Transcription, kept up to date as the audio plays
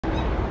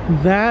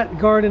That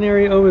garden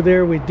area over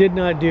there we did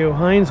not do.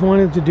 Heinz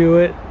wanted to do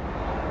it.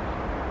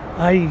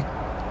 I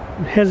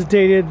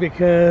hesitated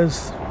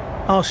because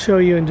I'll show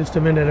you in just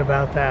a minute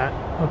about that.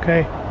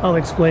 Okay, I'll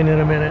explain in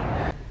a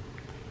minute.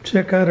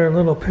 Check out our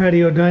little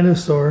patio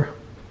dinosaur.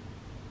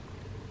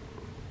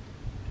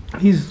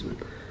 He's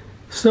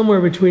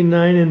somewhere between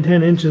 9 and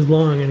 10 inches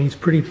long, and he's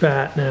pretty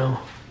fat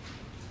now.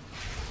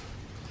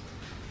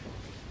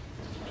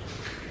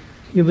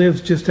 He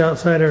lives just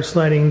outside our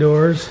sliding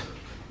doors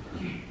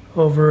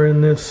over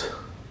in this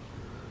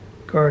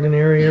garden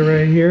area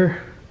right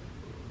here.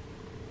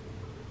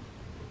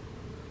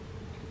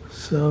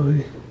 So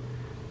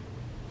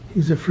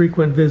he's a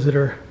frequent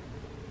visitor.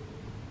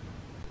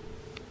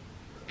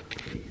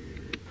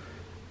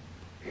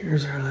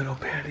 Here's our little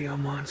patio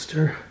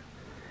monster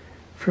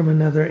from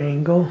another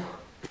angle.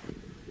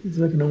 He's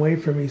looking away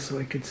from me so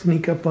I could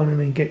sneak up on him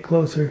and get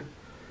closer.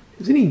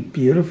 Isn't he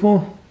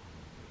beautiful?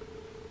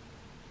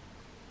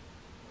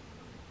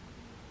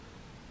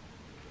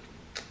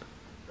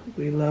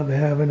 We love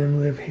having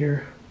him live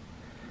here.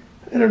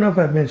 I don't know if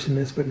I've mentioned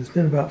this, but it's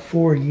been about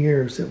 4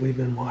 years that we've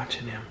been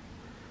watching him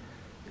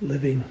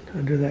living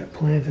under that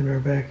plant in our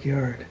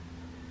backyard.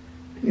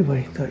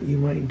 Anyway, thought you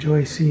might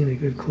enjoy seeing a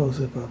good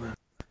close-up of him.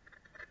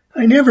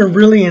 I never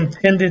really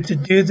intended to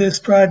do this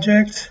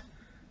project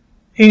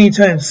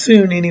anytime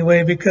soon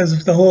anyway, because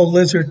of the whole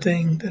lizard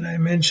thing that I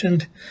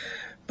mentioned.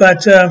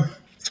 But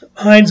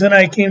Heinz and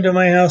I came to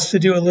my house to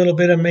do a little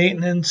bit of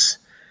maintenance,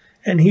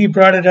 and he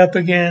brought it up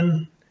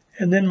again.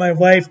 And then my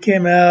wife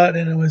came out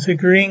and I was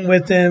agreeing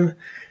with him.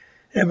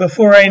 And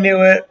before I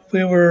knew it,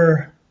 we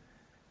were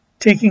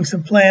taking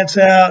some plants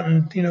out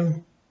and, you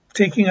know,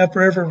 taking up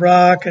river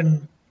rock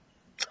and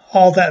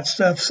all that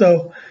stuff.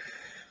 So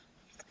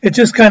it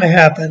just kind of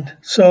happened.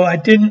 So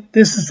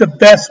this is the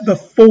best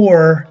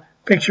before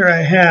picture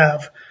I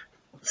have,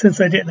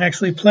 since I didn't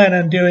actually plan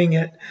on doing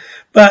it.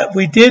 But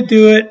we did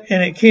do it,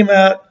 and it came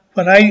out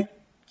what I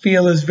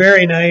feel is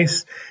very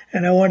nice,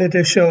 and I wanted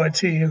to show it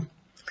to you.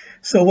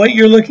 So what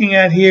you're looking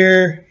at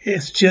here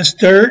is just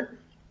dirt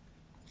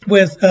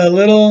with a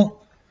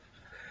little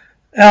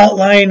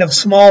outline of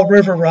small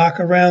river rock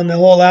around the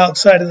whole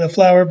outside of the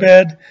flower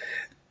bed.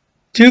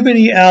 Too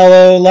many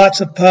aloe, lots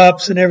of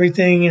pups and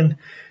everything, and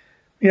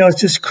you know,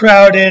 it's just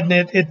crowded,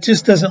 and it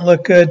just doesn't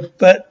look good.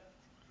 But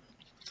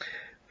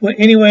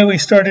anyway, we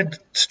started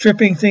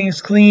stripping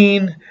things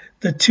clean.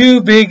 The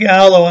two big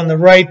aloe on the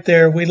right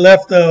there, we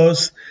left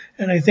those,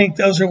 and I think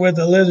those are where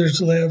the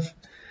lizards live.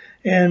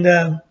 And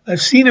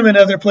I've seen them in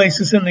other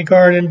places in the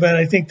garden, but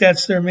I think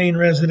that's their main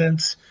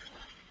residence.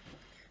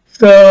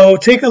 So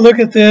take a look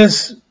at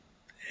this,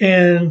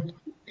 and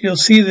you'll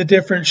see the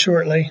difference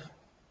shortly.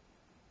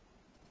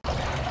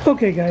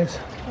 Okay, guys,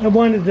 I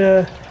wanted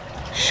to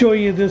show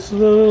you this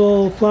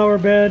little flower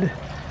bed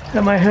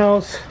at my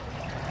house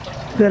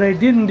that I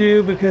didn't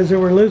do because there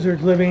were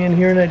lizards living in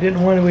here and I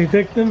didn't want to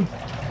evict them.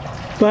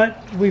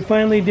 But we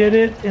finally did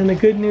it, and the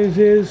good news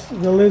is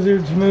the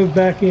lizards moved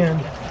back in.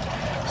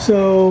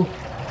 So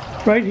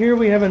right here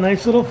we have a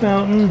nice little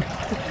fountain.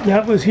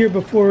 That was here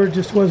before, it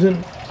just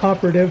wasn't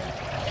operative.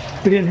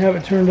 We didn't have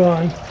it turned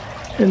on.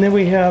 And then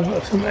we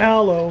have some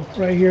aloe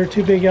right here,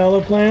 two big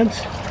aloe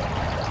plants.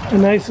 A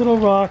nice little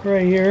rock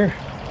right here.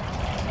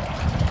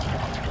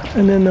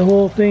 And then the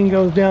whole thing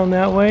goes down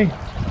that way.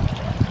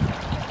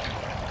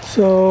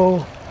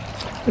 So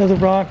another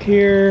rock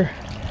here.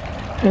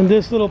 And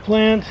this little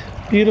plant,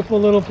 beautiful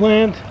little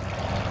plant,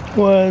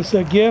 was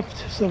a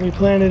gift, so we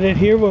planted it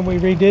here when we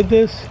redid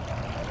this.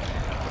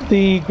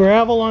 The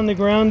gravel on the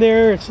ground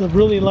there, it's a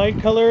really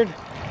light colored.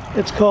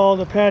 It's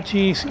called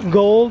Apache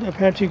Gold,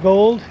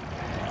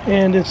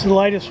 and it's the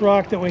lightest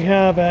rock that we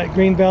have at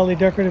Green Valley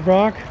Decorative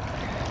Rock.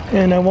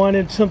 And I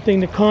wanted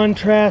something to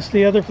contrast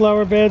the other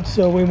flower beds,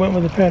 so we went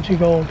with Apache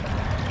Gold.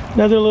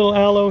 Another little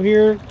aloe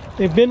here.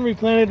 They've been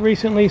replanted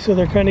recently, so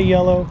they're kind of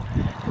yellow.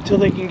 Until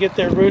they can get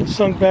their roots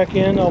sunk back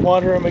in, I'll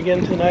water them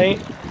again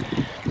tonight.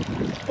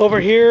 Over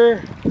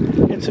here,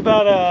 it's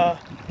about a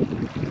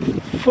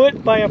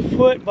foot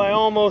by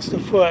almost a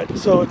foot,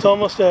 so it's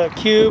almost a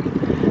cube.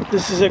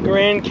 This is a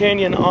Grand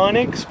Canyon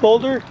onyx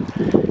boulder,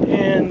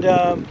 and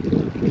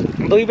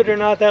believe it or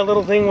not, that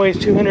little thing weighs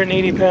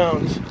 280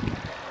 pounds.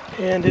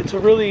 And it's a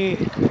really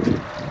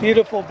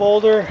beautiful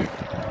boulder.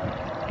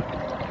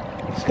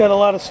 It's got a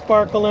lot of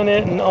sparkle in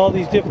it and all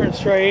these different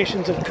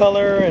striations of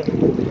color,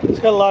 and it's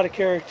got a lot of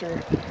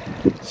character.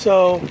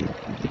 So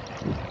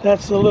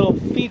that's the little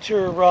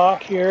feature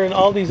rock here, and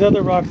all these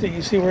other rocks that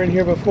you see were in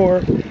here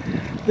before.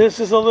 This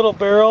is a little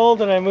barrel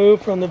that I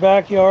moved from the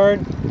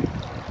backyard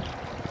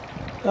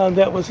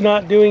that was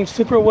not doing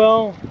super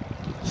well,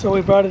 so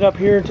we brought it up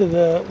here to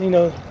the, you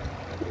know,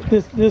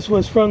 this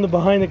was from the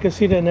behind the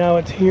casita, now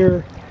it's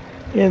here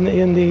in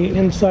the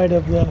inside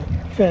of the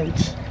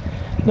fence.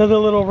 Another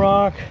little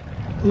rock,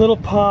 little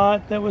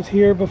pot that was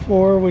here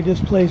before, we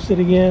just placed it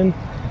again.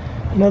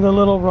 Another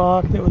little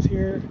rock that was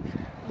here.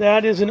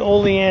 That is an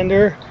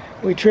oleander.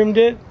 We trimmed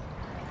it,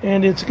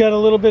 and it's got a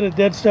little bit of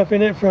dead stuff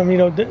in it from, you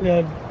know,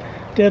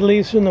 dead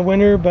leaves from the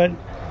winter, but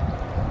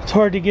it's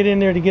hard to get in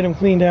there to get them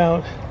cleaned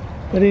out.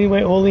 But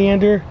anyway,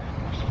 oleander.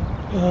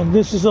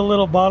 This is a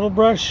little bottle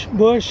brush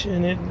bush,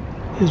 and it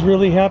is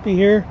really happy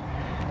here.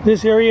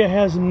 This area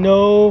has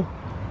no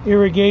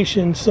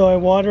irrigation, so I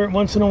water it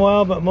once in a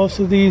while, but most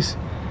of these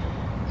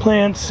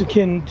plants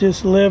can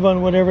just live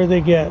on whatever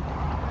they get.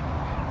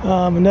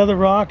 Another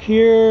rock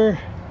here,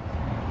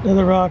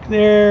 another rock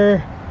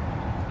there,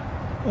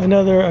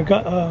 another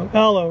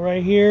aloe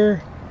right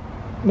here,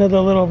 another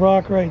little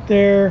rock right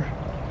there,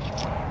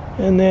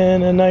 and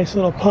then a nice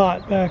little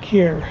pot back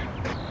here.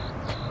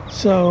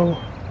 So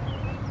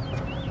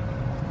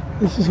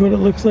this is what it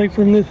looks like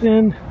from this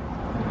end.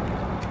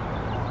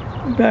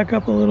 Back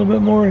up a little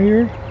bit more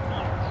here.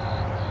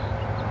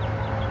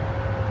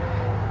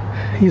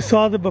 You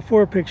saw the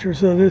before picture,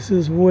 so this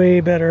is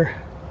way better.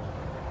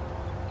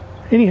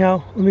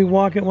 Anyhow, let me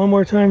walk it one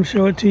more time,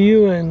 show it to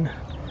you, and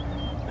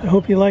I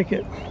hope you like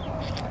it.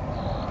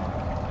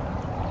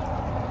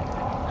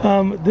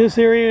 This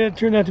area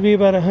turned out to be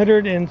about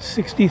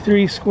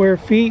 163 square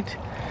feet.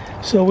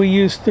 So we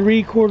used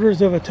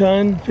 3/4 of a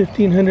ton,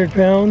 1,500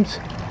 pounds,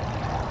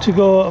 to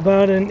go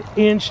about 1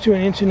 inch to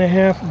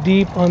 1.5 inches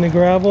deep on the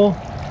gravel.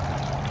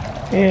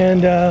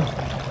 And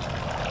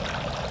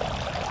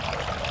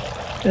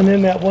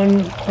then that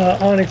one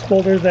onyx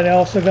boulder that I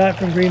also got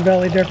from Green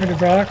Valley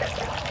Decorative Rock.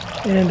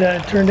 And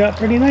it turned out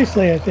pretty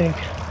nicely, I think.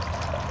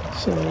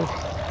 So,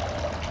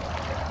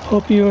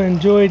 hope you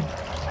enjoyed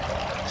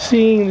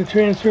seeing the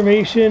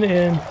transformation,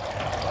 and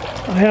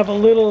I have a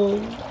little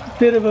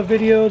bit of a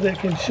video that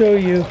can show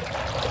you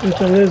that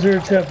the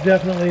lizards have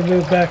definitely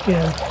moved back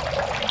in.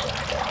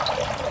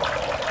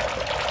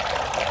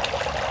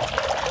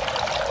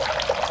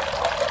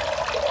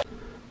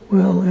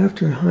 Well,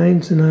 after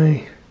Heinz and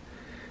I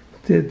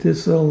did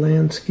this little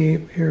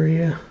landscape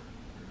area,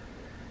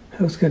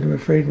 I was kind of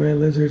afraid my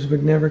lizards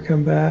would never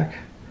come back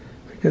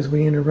because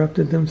we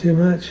interrupted them too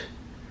much.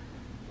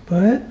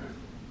 But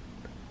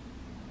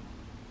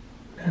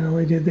not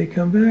only did they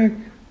come back,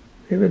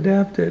 they've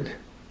adapted.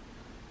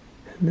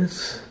 And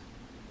this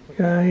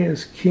guy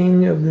is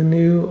king of the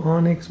new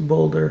onyx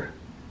boulder.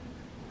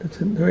 That's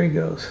it. There he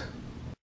goes.